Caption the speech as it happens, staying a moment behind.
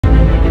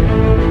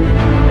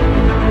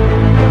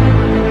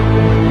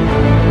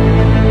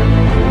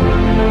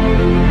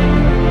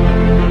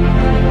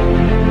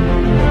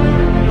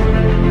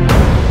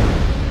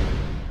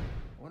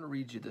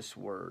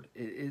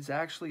it's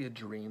actually a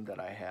dream that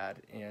I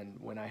had, and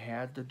when I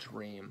had the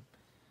dream,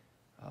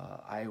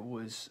 I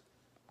was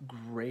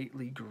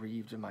greatly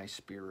grieved in my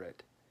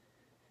spirit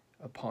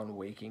upon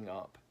waking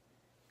up,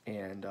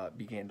 and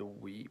began to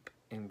weep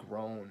and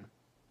groan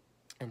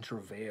and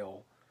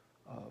travail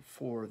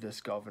for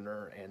this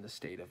governor and the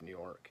state of New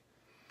York.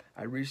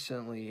 I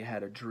recently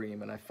had a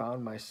dream, and I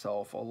found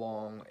myself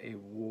along a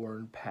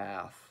worn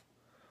path.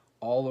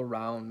 All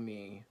around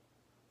me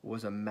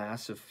was a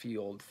massive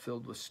field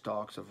filled with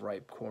stalks of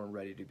ripe corn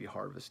ready to be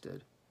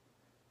harvested.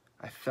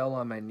 I fell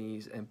on my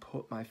knees and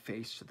put my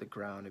face to the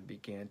ground and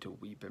began to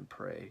weep and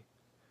pray.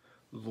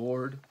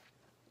 Lord,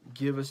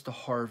 give us the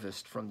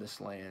harvest from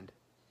this land.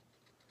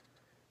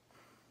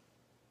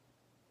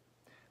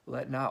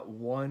 Let not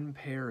one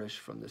perish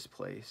from this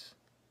place.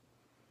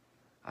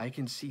 I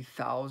can see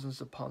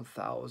thousands upon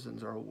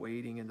thousands are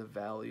waiting in the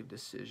valley of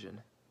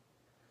decision.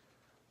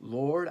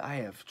 Lord, I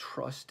have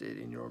trusted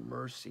in your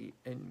mercy,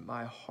 and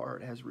my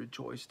heart has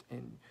rejoiced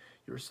in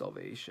your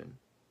salvation.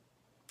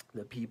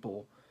 The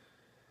people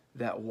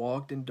that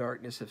walked in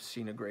darkness have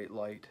seen a great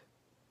light.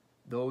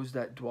 Those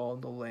that dwell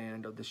in the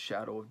land of the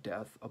shadow of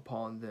death,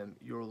 upon them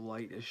your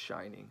light is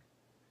shining.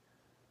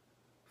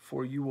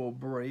 For you will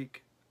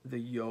break the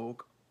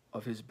yoke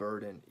of his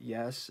burden.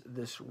 Yes,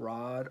 this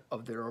rod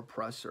of their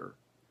oppressor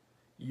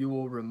you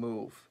will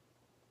remove.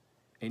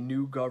 A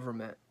new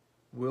government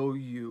will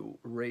you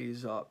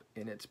raise up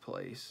in its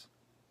place.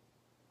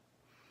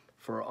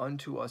 For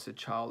unto us a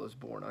child is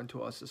born, unto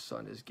us a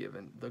son is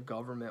given. The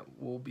government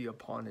will be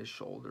upon his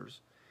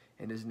shoulders,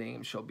 and his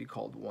name shall be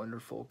called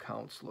Wonderful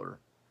Counselor,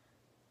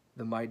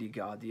 the Mighty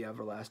God, the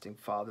Everlasting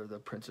Father, the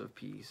Prince of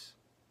Peace.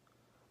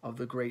 Of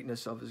the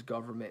greatness of his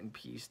government and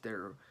peace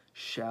there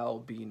shall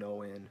be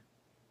no end.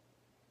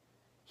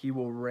 He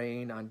will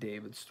reign on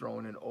David's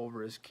throne and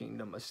over his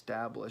kingdom,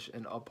 establish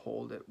and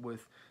uphold it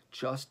with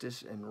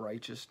justice and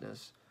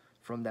righteousness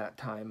from that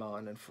time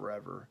on and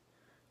forever.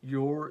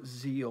 Your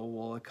zeal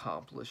will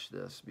accomplish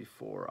this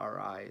before our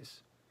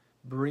eyes.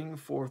 Bring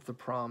forth the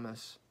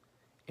promise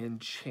and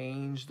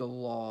change the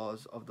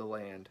laws of the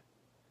land.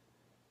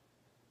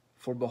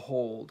 For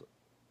behold,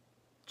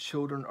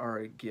 children are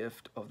a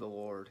gift of the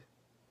Lord.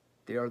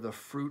 They are the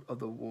fruit of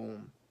the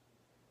womb,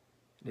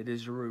 and it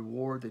is a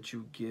reward that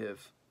you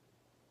give.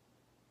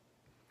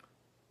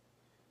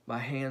 My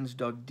hands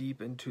dug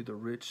deep into the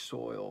rich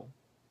soil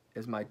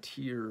as my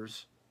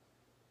tears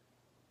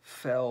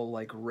fell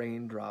like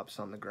raindrops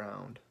on the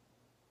ground.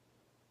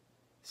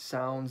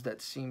 Sounds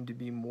that seemed to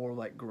be more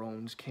like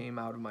groans came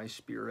out of my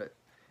spirit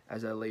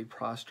as I lay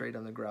prostrate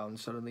on the ground.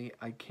 Suddenly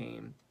I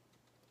came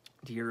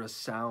to hear a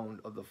sound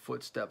of the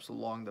footsteps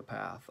along the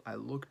path. I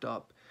looked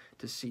up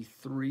to see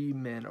 3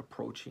 men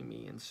approaching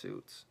me in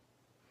suits.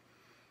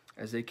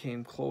 As they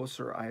came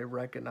closer, I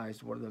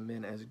recognized one of the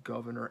men as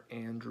Governor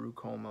Andrew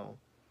Cuomo,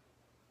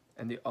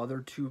 and the other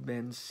 2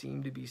 men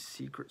seemed to be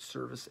Secret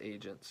Service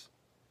agents.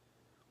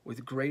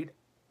 With great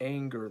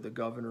anger, the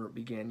governor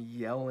began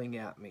yelling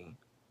at me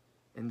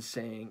and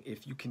saying,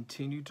 if you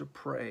continue to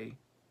pray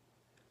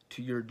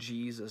to your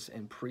Jesus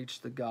and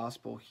preach the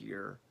gospel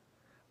here,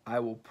 I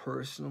will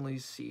personally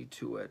see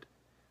to it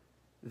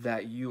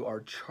that you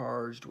are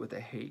charged with a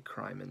hate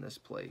crime in this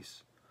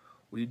place.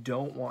 We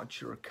don't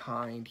want your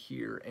kind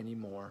here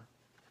anymore.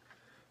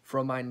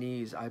 From my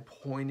knees, I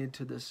pointed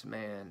to this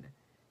man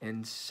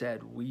and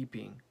said,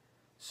 weeping,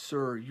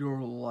 Sir,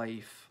 your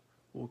life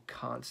will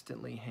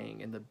constantly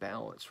hang in the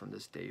balance from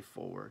this day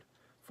forward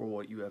for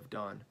what you have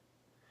done.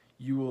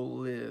 You will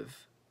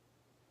live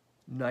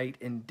night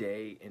and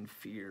day in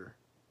fear,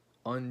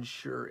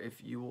 unsure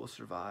if you will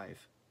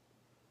survive.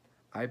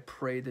 I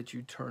pray that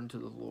you turn to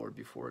the Lord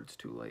before it's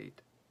too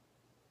late.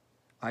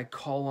 I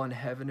call on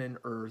heaven and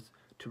earth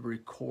to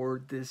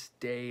record this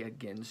day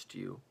against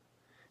you,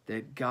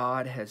 that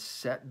God has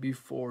set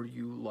before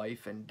you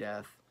life and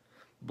death,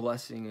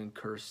 blessing and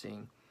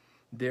cursing.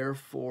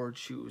 Therefore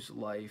choose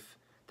life,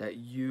 that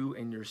you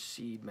and your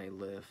seed may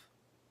live.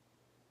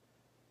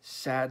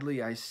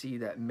 Sadly, I see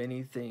that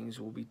many things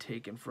will be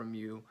taken from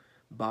you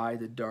by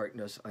the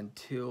darkness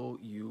until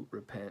you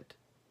repent.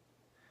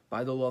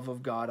 By the love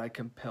of God, I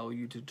compel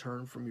you to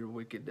turn from your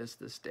wickedness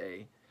this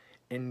day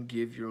and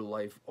give your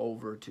life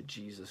over to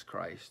Jesus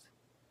Christ.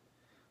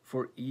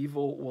 For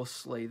evil will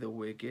slay the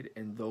wicked,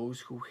 and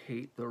those who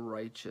hate the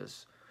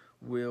righteous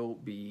will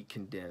be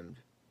condemned.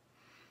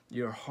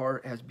 Your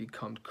heart has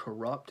become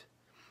corrupt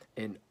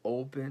and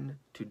open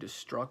to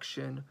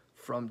destruction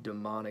from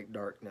demonic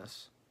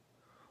darkness.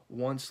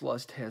 Once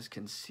lust has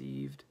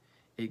conceived,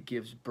 it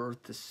gives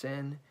birth to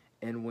sin,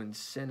 and when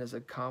sin is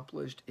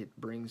accomplished, it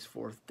brings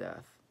forth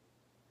death.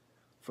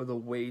 For the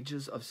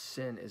wages of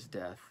sin is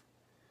death,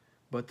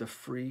 but the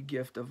free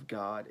gift of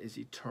God is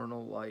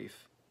eternal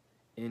life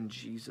in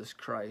Jesus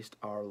Christ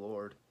our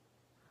Lord.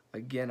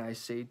 Again, I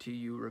say to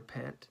you,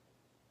 repent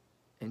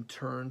and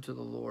turn to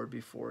the Lord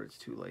before it's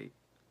too late.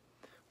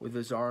 With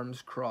his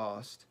arms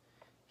crossed,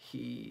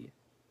 he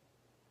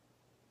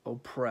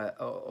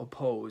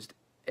opposed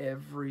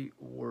every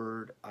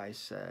word I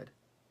said.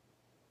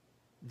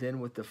 Then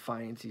with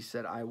defiance he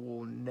said, I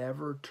will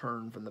never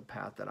turn from the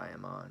path that I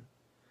am on.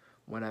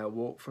 When I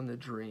awoke from the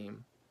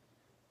dream,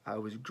 I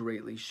was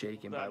greatly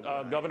shaken by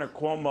what Governor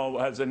Cuomo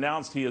has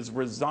announced he is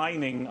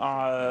resigning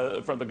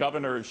from the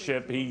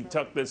governorship. He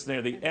took this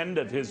near the end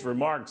of his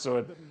remarks, so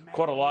it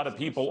caught a lot of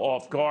people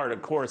off guard.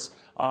 Of course,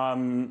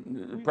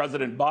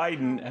 President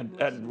Biden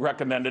had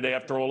recommended,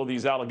 after all of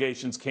these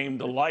allegations came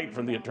to light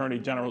from the Attorney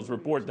General's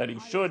report, that he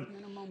should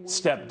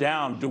step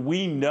down. Do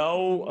we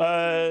know,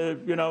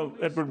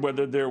 Edward,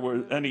 whether there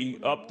were any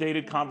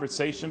updated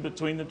conversation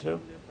between the two?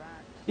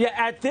 Yeah,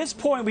 at this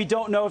point, we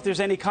don't know if there's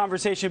any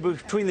conversation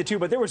between the two,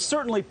 but there was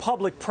certainly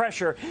public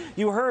pressure.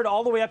 You heard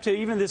all the way up to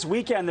even this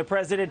weekend, the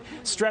president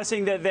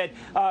stressing that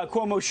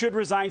Cuomo should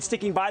resign,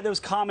 sticking by those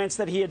comments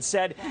that he had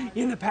said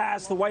in the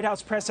past. The White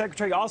House press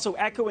secretary also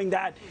echoing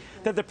that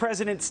the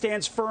president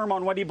stands firm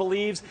on what he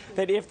believes,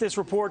 that if this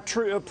report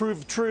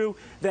proved true,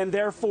 then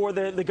therefore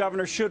the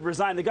governor should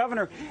resign. The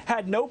governor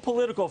had no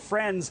political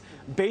friends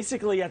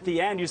basically at the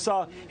end. You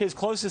saw his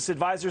closest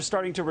advisors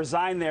starting to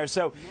resign there,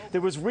 so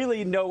there was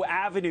really no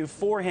avenue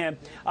for him.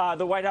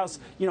 The White House,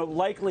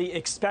 likely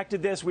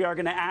expected this. We are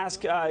going to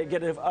ask,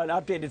 get an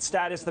updated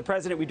status. The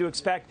president, we do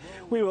expect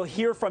we will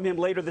hear from him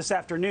later this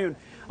afternoon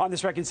on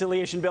this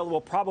reconciliation bill.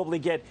 We'll probably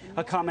get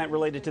a comment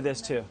related to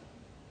this too.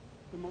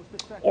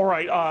 All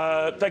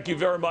right. Thank you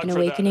very much. An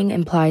awakening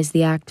implies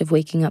the act of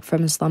waking up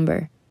from a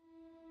slumber.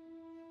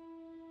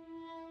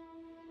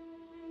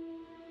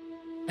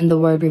 And the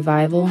word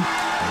revival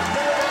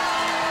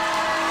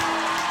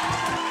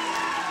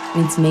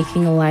means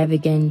making alive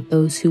again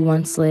those who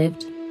once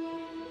lived,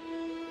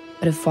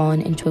 but have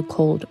fallen into a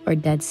cold or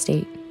dead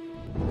state.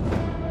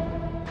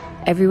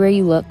 Everywhere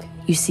you look,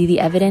 you see the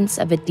evidence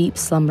of a deep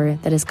slumber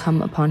that has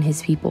come upon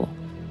his people.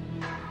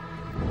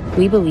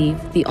 We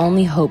believe the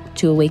only hope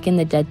to awaken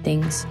the dead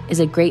things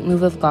is a great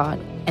move of God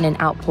and an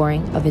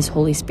outpouring of his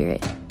Holy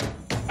Spirit.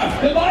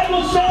 The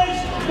Bible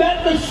says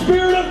that the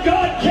Spirit of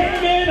God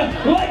came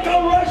in like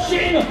a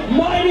rushing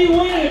mighty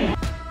wind.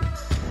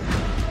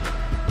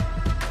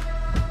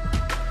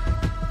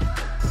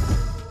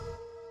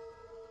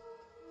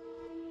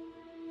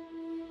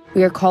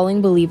 We are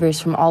calling believers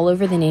from all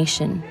over the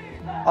nation,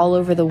 all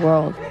over the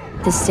world,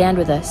 to stand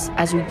with us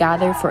as we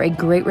gather for a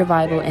great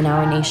revival in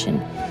our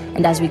nation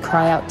and as we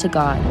cry out to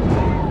God,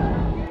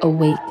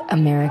 Awake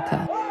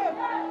America.